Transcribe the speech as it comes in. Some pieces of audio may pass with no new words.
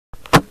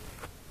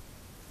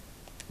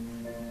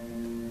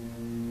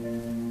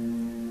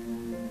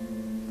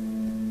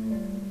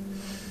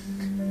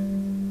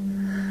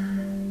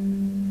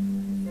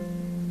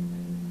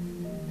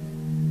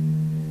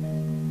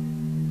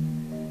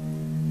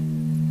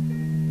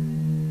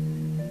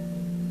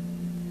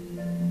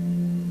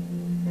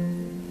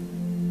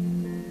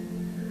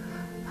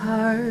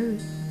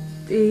Heart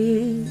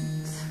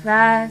beats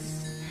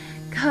fast,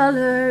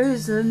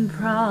 colors and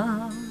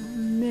promises.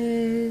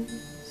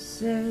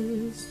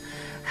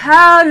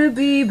 How to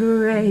be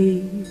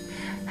brave?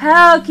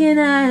 How can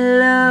I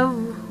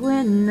love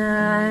when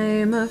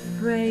I'm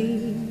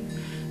afraid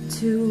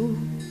to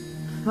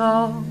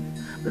fall?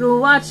 But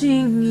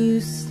watching you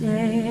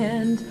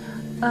stand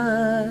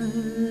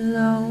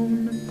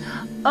alone,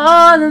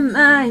 all of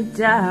my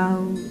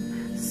doubt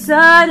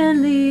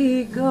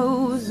suddenly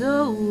goes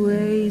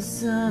away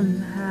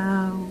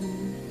somehow.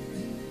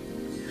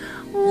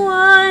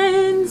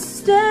 One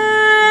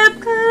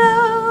step closer.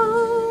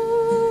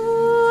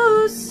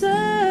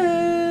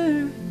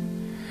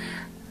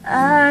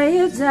 I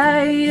have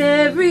died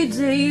every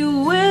day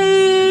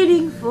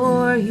waiting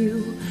for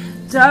you.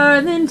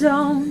 Darling,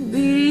 don't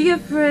be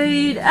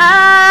afraid.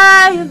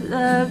 I have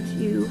loved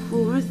you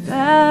for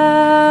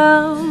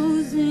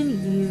 1,000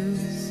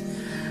 years.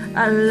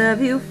 I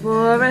love you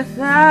for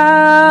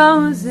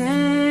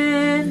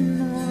 1,000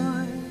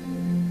 more.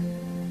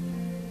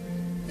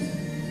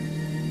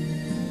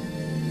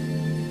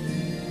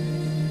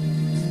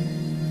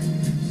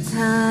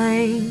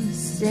 Time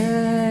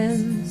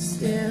stands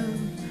still.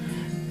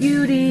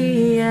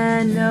 Beauty,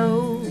 I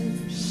know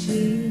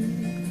she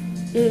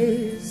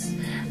is.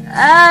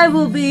 I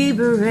will be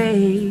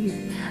brave.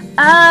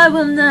 I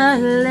will not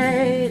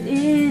let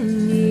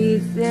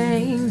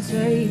anything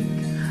take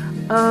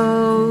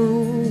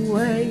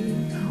away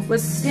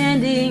what's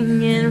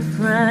standing in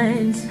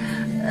front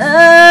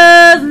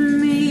of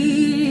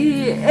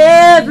me.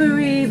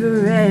 Every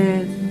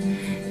breath,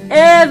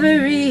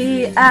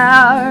 every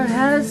hour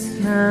has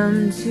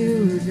come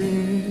to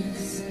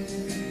this.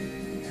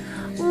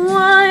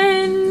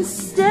 One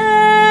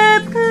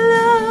step closer.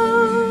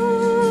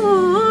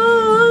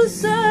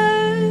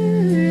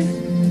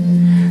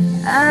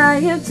 I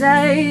have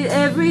died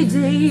every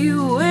day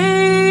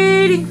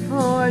waiting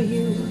for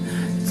you.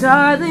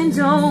 Darling,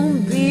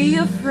 don't be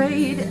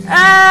afraid.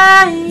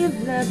 I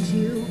have loved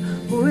you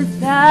for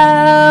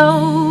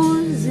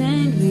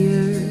 1,000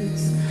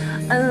 years.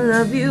 I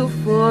love you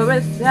for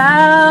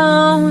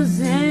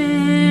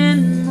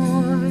 1,000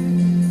 more.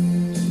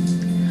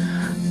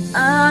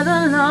 All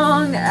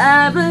along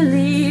I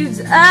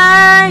believed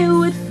I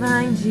would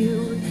find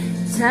you.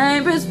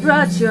 Time has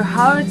brought your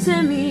heart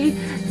to me.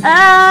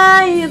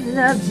 I have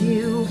loved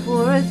you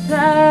for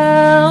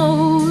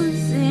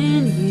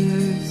 1,000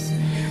 years,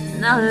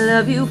 and I'll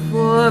love you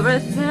for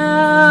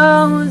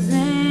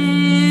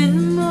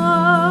 1,000 more.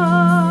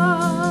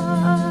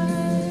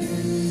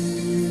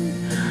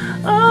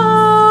 Oh,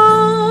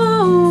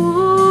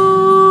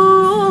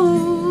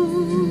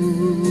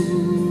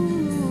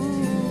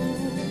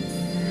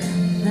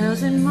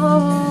 1,000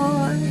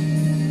 more.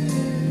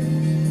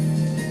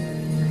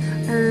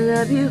 I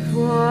love you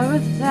for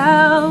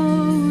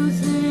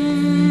 1,000.